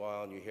once in a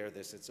while and you hear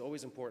this, it's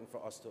always important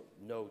for us to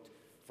note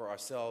for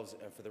ourselves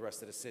and for the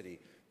rest of the city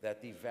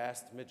that the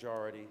vast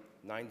majority,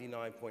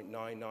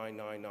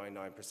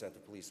 99.99999%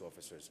 of police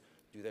officers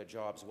do their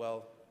jobs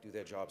well, do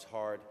their jobs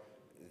hard.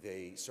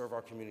 They serve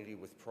our community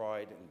with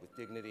pride and with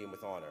dignity and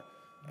with honor.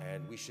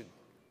 And we should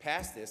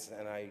pass this,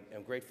 and I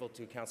am grateful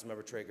to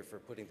Councilmember Traeger for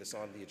putting this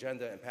on the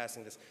agenda and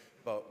passing this,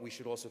 but we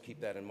should also keep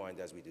that in mind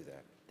as we do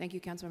that. Thank you,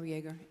 Councilmember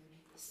Yeager.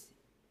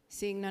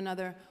 Seeing none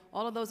other,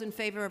 all of those in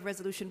favor of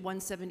Resolution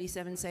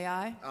 177 say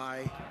aye.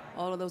 Aye.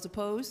 All of those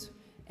opposed?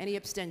 Any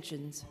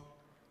abstentions?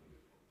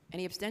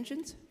 Any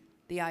abstentions?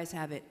 The ayes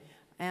have it.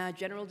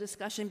 General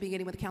discussion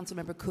beginning with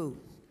Councilmember Koo.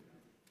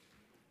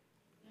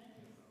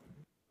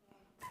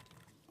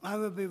 I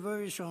will be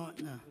very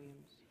short now.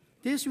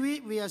 This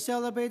week we are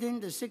celebrating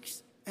the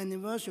 6th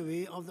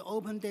anniversary of the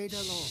Open Data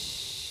Law.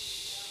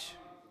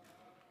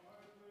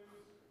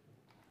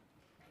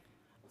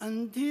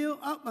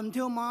 Up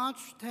until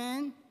March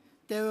 10,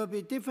 there will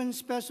be different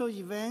special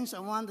events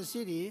around the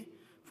city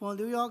for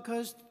New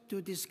Yorkers to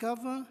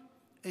discover,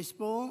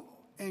 explore,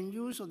 and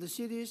use of the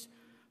city's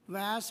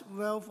vast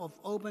wealth of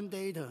open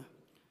data.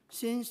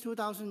 Since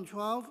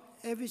 2012,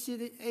 every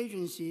city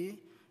agency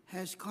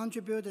has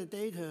contributed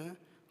data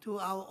to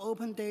our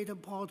open data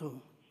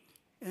portal,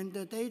 and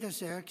the data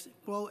sets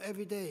grow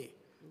every day.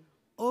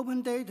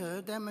 Open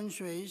data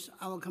demonstrates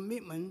our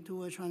commitment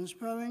to a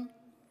transparent,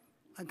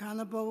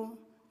 accountable,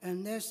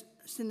 and less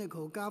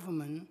cynical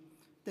government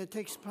that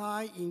takes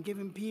pride in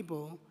giving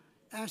people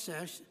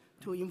access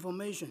to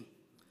information.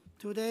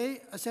 Today,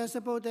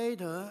 accessible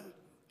data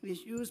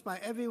is used by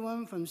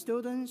everyone from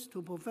students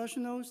to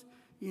professionals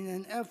in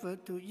an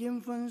effort to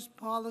influence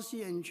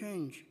policy and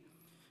change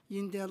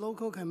in their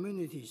local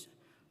communities.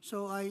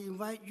 So I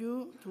invite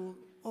you to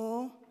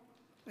all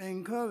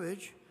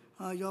encourage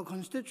your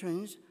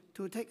constituents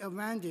to take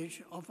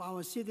advantage of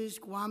our city's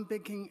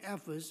groundbreaking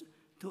efforts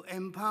to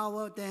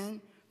empower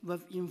them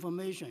with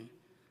information.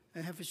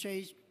 Have a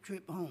safe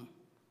trip home.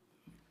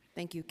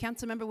 Thank you.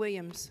 Councilmember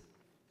Williams.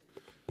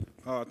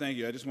 Thank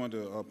you. I just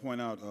wanted to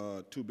point out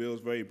two bills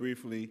very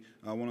briefly.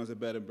 One is a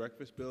bed and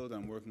breakfast bill that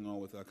I'm working on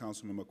with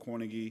Councilmember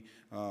Cornegie,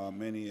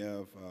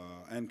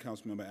 and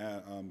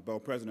Councilmember Bell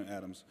President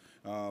Adams.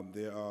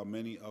 There are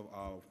many of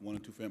our 1-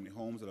 and 2-family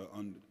homes that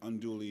are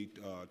unduly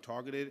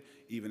targeted,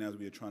 even as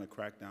we are trying to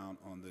crack down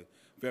on the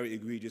very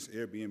egregious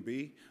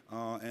Airbnb.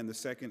 And the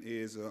second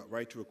is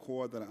right to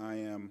record that I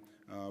am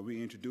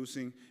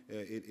reintroducing.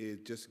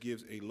 It just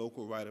gives a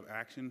local right of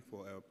action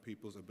for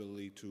people's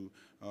ability to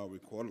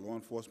record. Law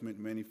enforcement,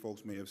 many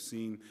folks may have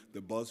seen the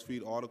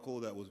BuzzFeed article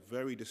that was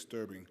very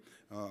disturbing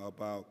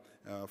about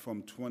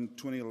from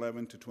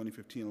 2011 to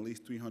 2015, at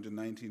least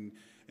 319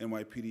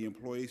 NYPD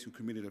employees who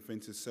committed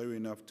offenses severe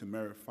enough to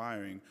merit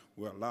firing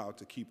were allowed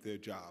to keep their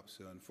jobs.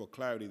 And for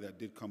clarity, that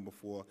did come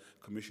before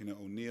Commissioner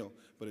O'Neill,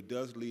 but it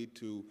does lead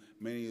to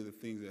many of the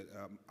things that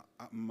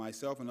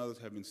myself and others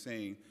have been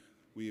saying.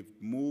 We have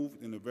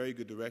moved in a very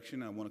good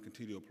direction. I want to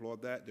continue to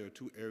applaud that. There are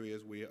two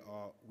areas we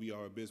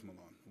are abysmal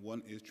on.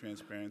 One is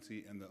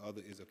transparency, and the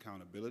other is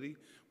accountability.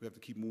 We have to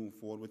keep moving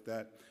forward with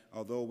that.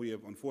 Although we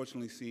have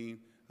unfortunately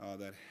seen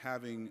that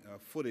having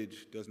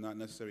footage does not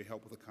necessarily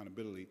help with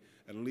accountability,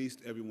 at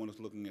least everyone is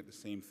looking at the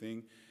same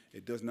thing.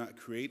 It does not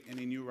create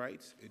any new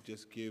rights. It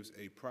just gives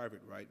a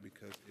private right,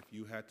 because if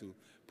you had to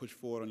push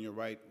forward on your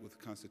right with the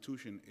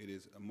Constitution, it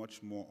is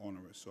much more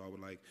onerous. So I would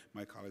like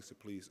my colleagues to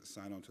please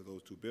sign on to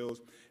those two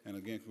bills. And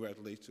again,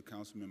 congratulations to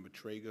Councilmember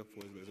Traeger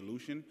for his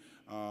resolution.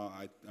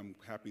 I'm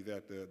happy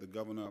that the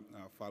governor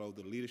followed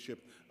the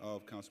leadership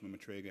of Councilmember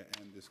Traeger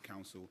and this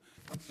council,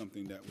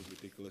 something that was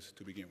ridiculous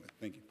to begin with.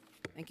 Thank you.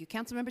 Thank you.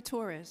 Councilmember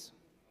Torres.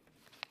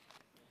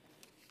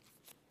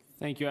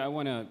 Thank you. I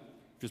want to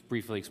just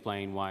briefly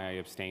explain why I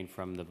abstained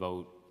from the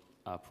vote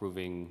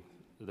approving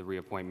the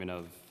reappointment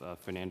of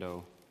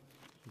Fernando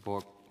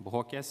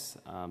Bojorquez.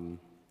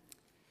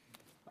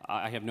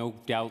 I have no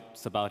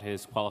doubts about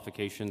his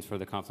qualifications for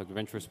the Conflict of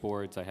Interest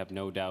boards. I have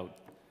no doubt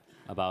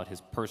about his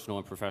personal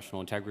and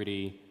professional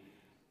integrity.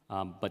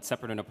 But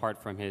separate and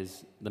apart from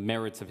the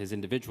merits of his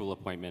individual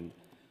appointment,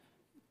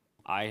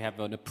 I have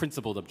a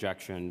principled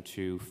objection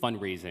to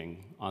fundraising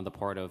on the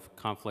part of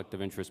Conflict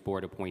of Interest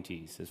Board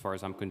appointees. As far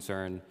as I'm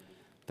concerned,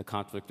 the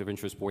Conflict of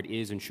Interest Board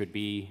is and should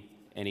be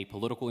any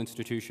political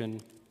institution.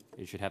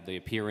 It should have the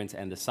appearance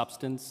and the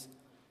substance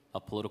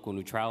of political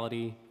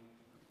neutrality.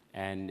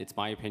 And it's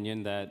my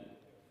opinion that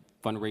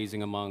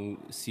fundraising among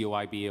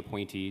COIB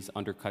appointees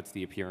undercuts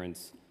the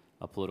appearance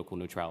of political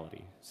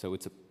neutrality. So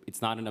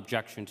it's not an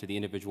objection to the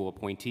individual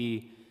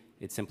appointee.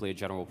 It's simply a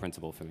general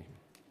principle for me.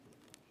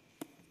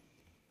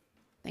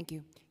 Thank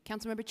you.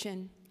 Councilmember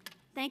Chin.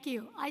 Thank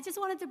you. I just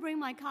wanted to bring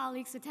my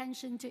colleagues'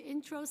 attention to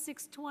Intro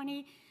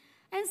 620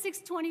 and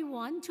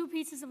 621, two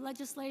pieces of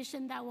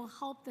legislation that will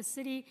help the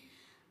city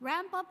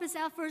ramp up its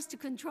efforts to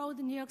control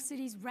the New York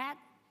City's rat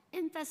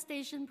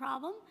infestation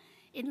problem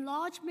in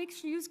large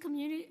mixed-use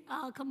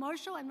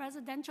commercial and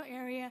residential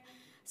area,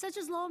 such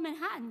as Lower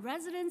Manhattan.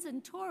 Residents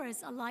and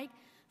tourists alike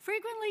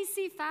frequently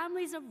see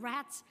families of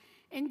rats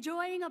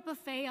enjoying a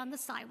buffet on the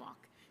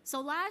sidewalk. So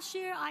last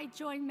year, I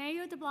joined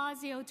Mayor de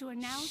Blasio to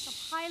announce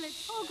a pilot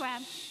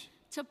program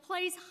to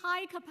place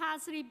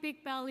high-capacity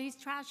Big Bellies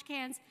trash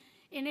cans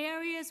in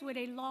areas with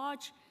a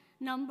large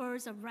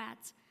numbers of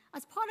rats.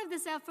 As part of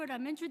this effort,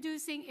 I'm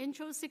introducing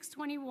Intro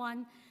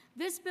 621.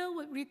 This bill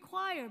would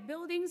require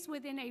buildings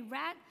within a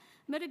rat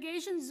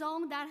mitigation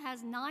zone that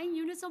has 9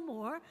 units or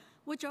more,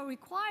 which are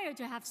required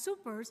to have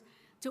supers,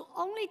 to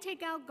only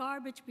take out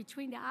garbage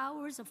between the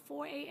hours of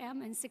 4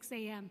 a.m. and 6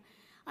 a.m.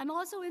 I'm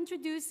also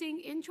introducing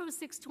Intro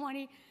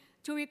 620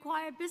 to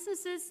require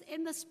businesses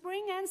in the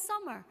spring and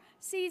summer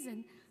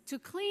season to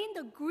clean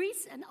the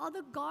grease and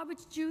other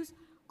garbage juice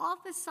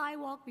off the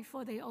sidewalk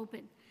before they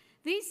open.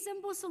 These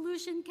simple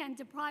solutions can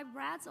deprive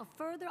rats of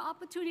further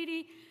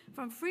opportunity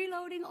from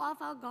freeloading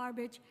off our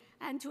garbage,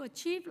 and to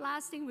achieve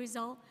lasting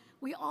results,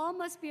 we all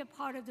must be a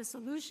part of the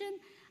solution.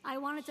 I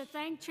wanted to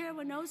thank Chair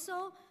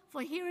Reynoso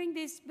for hearing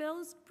these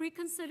bills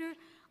pre-considered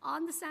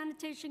on the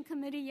Sanitation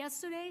Committee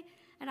yesterday,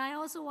 and I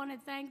also want to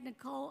thank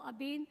Nicole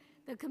Abin,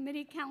 the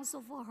committee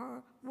counsel, for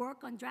her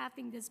work on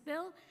drafting this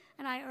bill,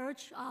 and I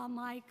urge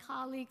my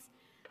colleagues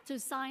to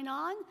sign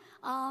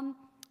on.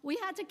 We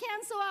had to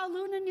cancel our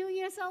Lunar New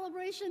Year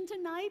celebration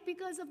tonight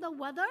because of the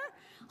weather.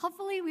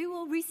 Hopefully we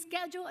will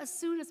reschedule as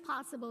soon as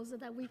possible so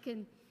that we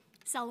can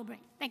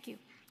celebrate. Thank you.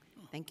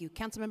 Thank you.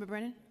 Councilmember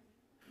Brennan.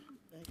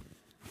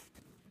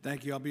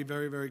 Thank you. I'll be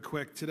very, very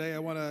quick. Today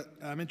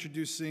I'm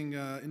introducing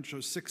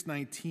Intro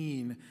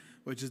 619,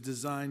 which is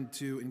designed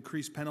to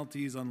increase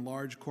penalties on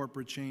large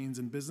corporate chains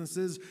and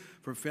businesses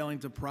for failing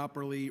to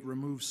properly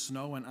remove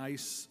snow and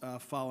ice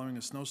following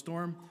a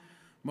snowstorm.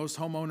 Most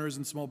homeowners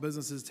and small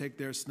businesses take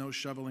their snow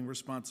shoveling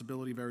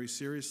responsibility very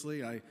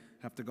seriously. I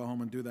have to go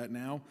home and do that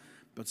now.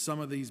 But some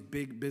of these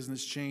big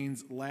business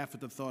chains laugh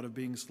at the thought of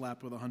being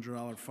slapped with a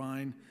 $100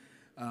 fine.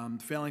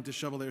 Failing to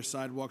shovel their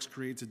sidewalks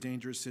creates a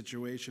dangerous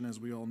situation, as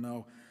we all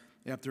know.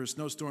 After a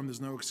snowstorm,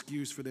 there's no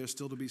excuse for there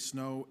still to be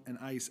snow and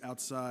ice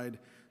outside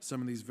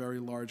some of these very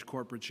large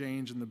corporate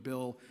chains, and the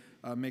bill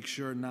makes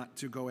sure not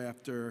to go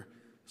after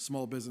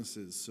small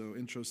businesses. So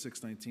Intro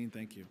 619,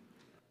 thank you.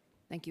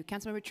 Thank you.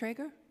 Councilmember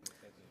Traeger.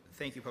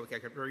 Thank you, Public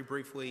Advocate. Very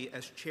briefly,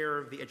 as chair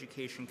of the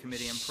Education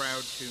Committee, I'm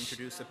proud to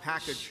introduce a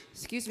package.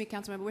 Excuse me,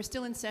 Councilmember. We're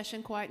still in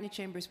session. Quiet in the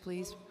chambers,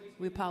 please.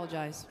 We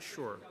apologize.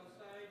 Sure.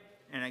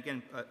 And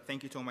again,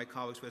 thank you to all my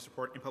colleagues for their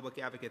support. And Public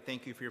Advocate,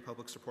 thank you for your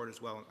public support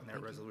as well on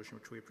that resolution,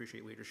 which we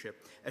appreciate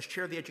leadership. As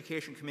chair of the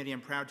Education Committee,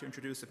 I'm proud to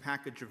introduce a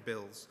package of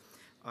bills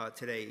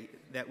today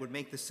that would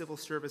make the civil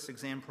service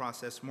exam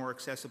process more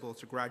accessible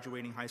to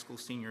graduating high school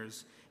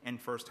seniors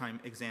and first-time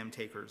exam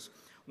takers.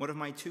 One of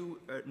my two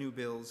new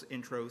bills,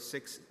 Intro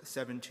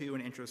 672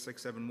 and Intro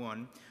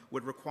 671,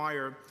 would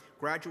require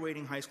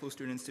graduating high school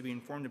students to be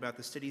informed about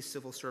the city's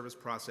civil service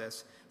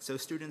process so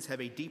students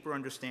have a deeper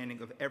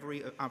understanding of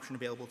every option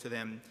available to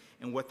them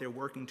and what they're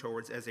working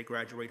towards as they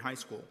graduate high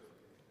school.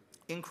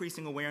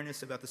 Increasing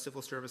awareness about the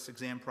civil service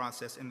exam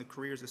process and the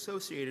careers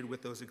associated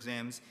with those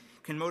exams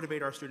can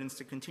motivate our students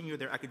to continue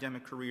their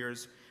academic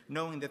careers,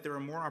 knowing that there are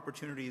more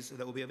opportunities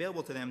that will be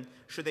available to them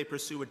should they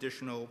pursue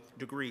additional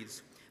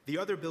degrees. The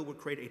other bill would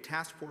create a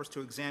task force to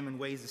examine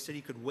ways the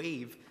city could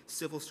waive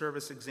civil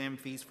service exam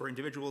fees for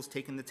individuals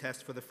taking the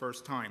test for the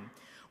first time.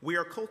 We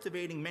are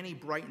cultivating many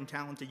bright and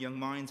talented young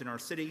minds in our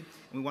city,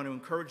 and we want to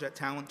encourage that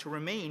talent to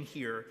remain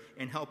here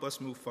and help us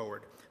move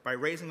forward. By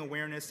raising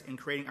awareness and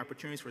creating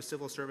opportunities for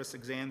civil service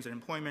exams and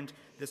employment,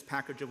 this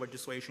package of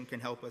legislation can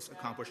help us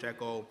accomplish that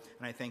goal,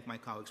 and I thank my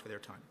colleagues for their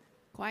time.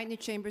 Quiet in the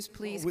chambers,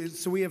 please.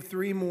 So we have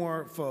 3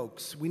 more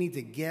folks. We need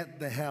to get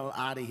the hell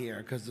out of here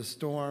because the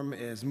storm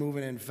is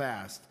moving in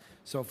fast.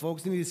 So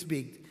folks need to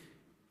speak.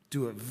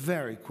 Do it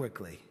very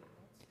quickly.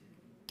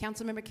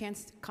 Councilmember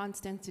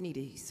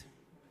Constantinides.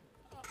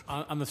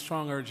 On the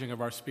strong urging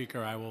of our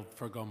speaker, I will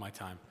forgo my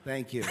time.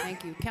 Thank you.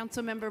 Thank you.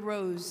 Councilmember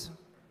Rose.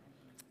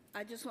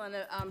 I just want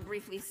to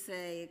briefly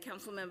say,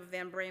 Councilmember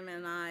Van Bramen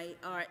and I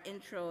are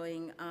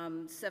introing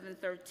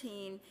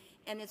 713,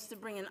 and it's to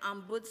bring an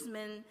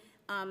ombudsman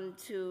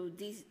to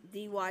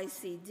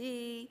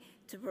DYCD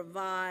to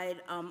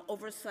provide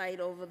oversight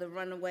over the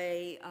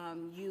runaway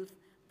youth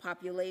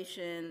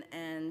population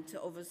and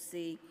to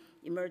oversee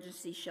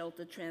emergency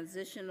shelter,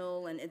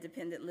 transitional and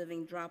independent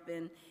living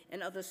drop-in,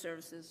 and other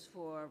services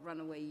for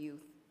runaway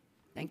youth.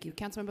 Thank you.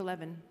 Councilmember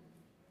Levin.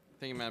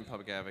 Thank you, Madam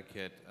Public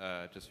Advocate.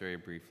 Just very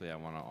briefly, I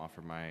want to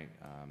offer my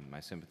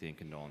sympathy and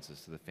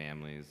condolences to the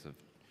families of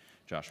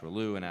Joshua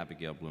Liu and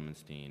Abigail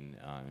Blumenstein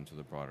and to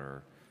the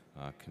broader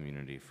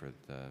community for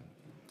the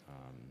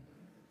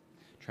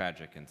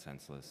tragic and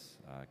senseless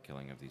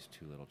killing of these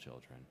two little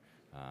children.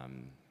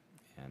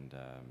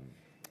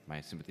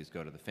 My sympathies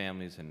go to the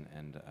families,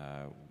 and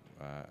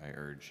I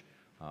urge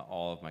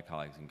all of my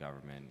colleagues in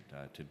government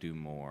to do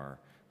more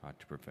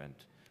to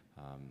prevent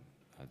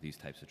these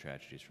types of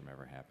tragedies from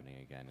ever happening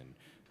again,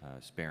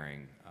 and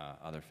sparing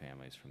other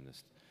families from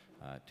this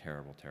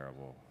terrible,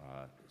 terrible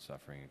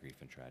suffering and grief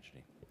and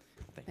tragedy.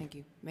 Thank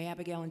you. May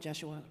Abigail and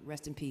Joshua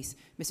rest in peace.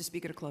 Mr.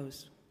 Speaker, to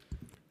close.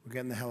 We're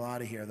getting the hell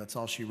out of here. That's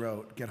all she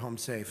wrote. Get home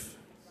safe.